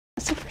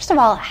First of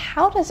all,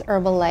 how does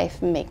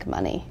Herbalife make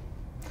money?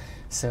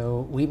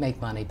 So we make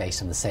money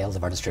based on the sales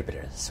of our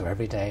distributors. So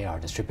every day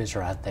our distributors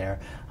are out there,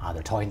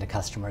 they're talking to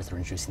customers, they're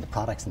introducing the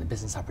products and the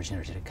business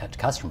opportunity to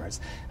customers,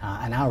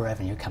 and our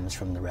revenue comes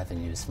from the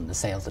revenues from the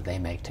sales that they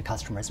make to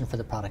customers and for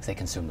the products they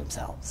consume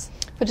themselves.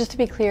 But just to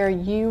be clear,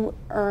 you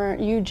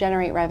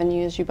generate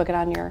revenues, you book it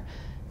on your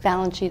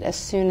balance sheet as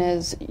soon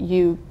as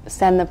you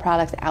send the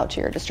products out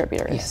to your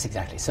distributors. Yes,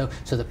 exactly. So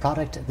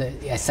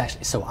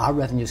so our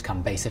revenues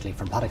come basically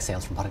from product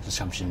sales, from product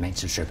consumption made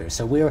to distributors.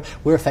 So we're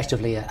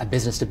effectively a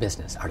business to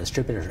business. Our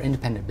distributors are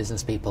independent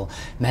business people.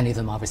 Many of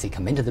them obviously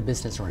come into the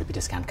business in order to be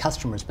discount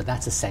customers, but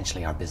that's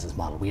essentially our business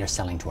model. We are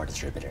selling to our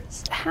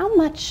distributors. How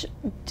much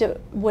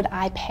would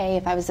I pay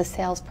if I was a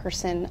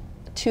salesperson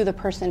to the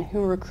person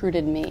who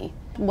recruited me?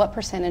 What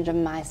percentage of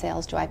my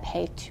sales do I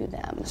pay to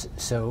them?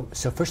 So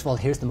first of all,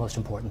 here's the most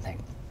important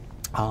thing.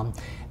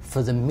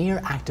 For the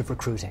mere act of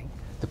recruiting,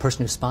 the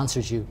person who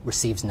sponsors you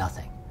receives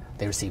nothing.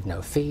 They receive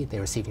no fee, they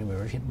receive no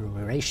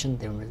remuneration,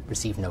 they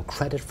receive no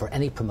credit for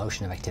any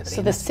promotion of activity.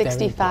 So the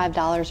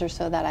 $65 or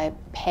so that I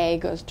pay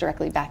goes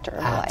directly back to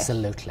Herbalife?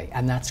 Absolutely,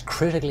 and that's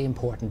critically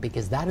important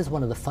because that is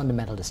one of the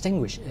fundamental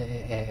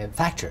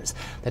factors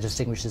that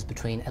distinguishes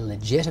between a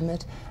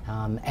legitimate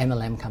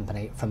MLM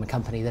company from a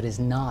company that is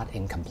not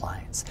in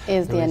compliance.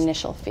 Is the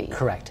initial fee.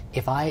 Correct.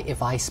 If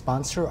I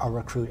sponsor or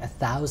recruit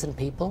 1,000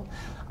 people,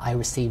 I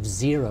receive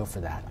zero for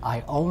that.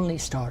 I only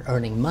start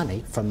earning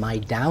money from my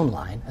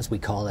downline, as we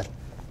call it,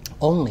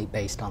 only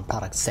based on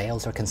product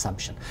sales or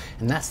consumption.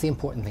 And that's the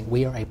important thing.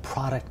 We are a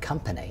product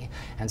company,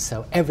 and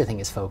so everything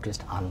is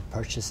focused on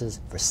purchases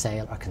for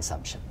sale or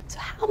consumption. So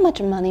how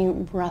much money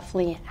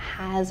roughly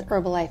has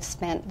Herbalife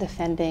spent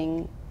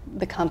defending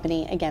the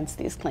company against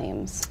these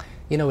claims?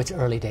 You know, it's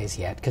early days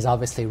yet, because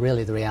obviously,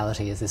 really, the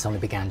reality is this only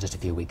began just a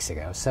few weeks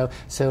ago.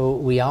 So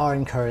we are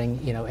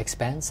incurring,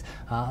 expense,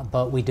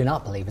 but we do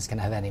not believe it's going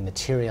to have any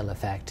material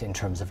effect in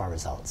terms of our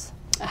results.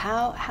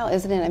 How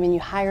is it? I mean, you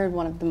hired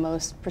one of the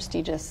most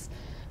prestigious,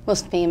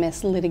 most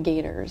famous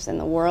litigators in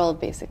the world,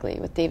 basically,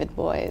 with David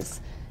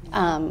Boies.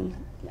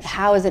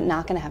 How is it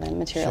not going to have a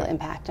material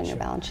impact on your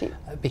balance sheet?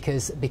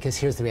 Because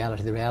here's the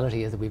reality. The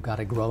reality is that we've got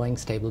a growing,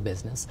 stable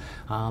business,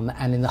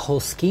 and in the whole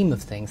scheme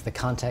of things, the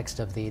context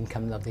of the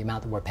income, of the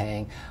amount that we're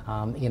paying,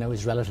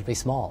 is relatively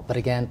small. But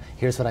again,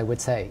 here's what I would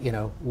say.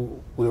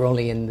 We were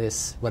only in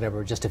this,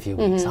 just a few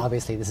weeks.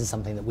 Obviously, this is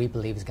something that we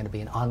believe is going to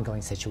be an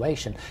ongoing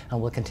situation,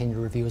 and we'll continue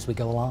to review as we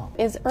go along.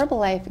 Is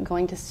Herbalife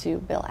going to sue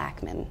Bill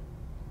Ackman?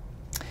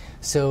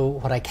 So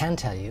what I can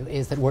tell you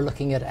is that we're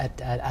looking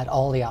at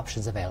all the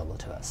options available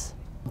to us.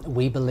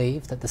 We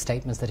believe that the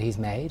statements that he's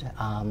made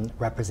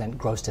represent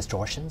gross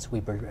distortions.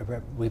 We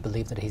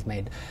believe that he's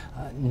made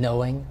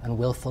knowing and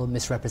willful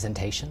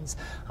misrepresentations.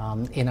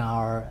 In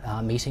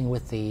our meeting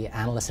with the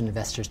analysts and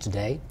investors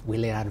today, we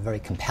laid out a very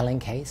compelling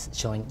case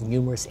showing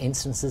numerous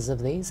instances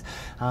of these.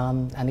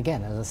 And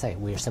again, as I say,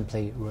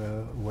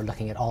 we're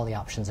looking at all the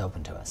options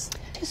open to us.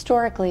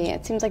 Historically,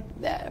 it seems like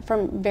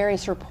from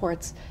various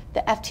reports,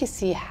 the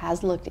FTC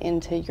has looked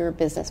into your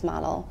business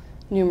model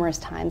numerous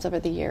times over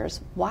the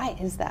years. Why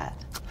is that?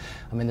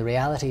 I mean, the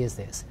reality is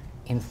this.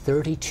 In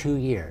 32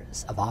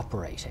 years of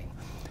operating,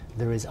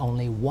 there is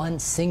only one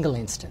single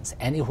instance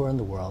anywhere in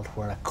the world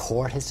where a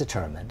court has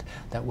determined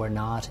that we're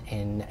not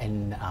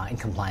in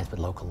compliance with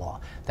local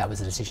law. That was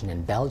a decision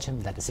in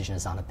Belgium. That decision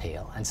is on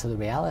appeal. And so the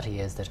reality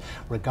is that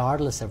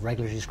regardless of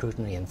regulatory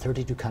scrutiny in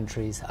 32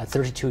 countries,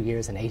 32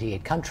 years in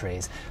 88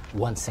 countries,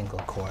 one single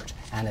court.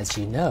 And as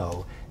you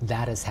know,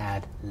 that has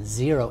had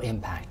zero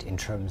impact in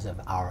terms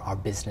of our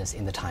business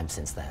in the time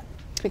since then.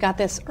 We got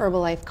this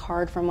Herbalife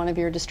card from one of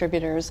your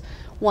distributors.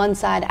 One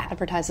side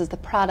advertises the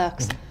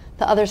products.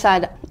 The other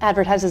side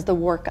advertises the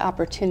work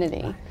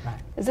opportunity. Right.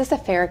 Is this a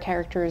fair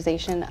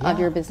characterization of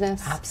your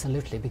business?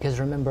 Absolutely, because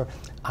remember,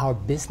 our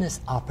business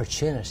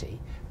opportunity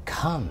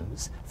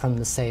comes from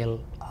the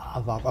sale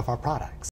of our products.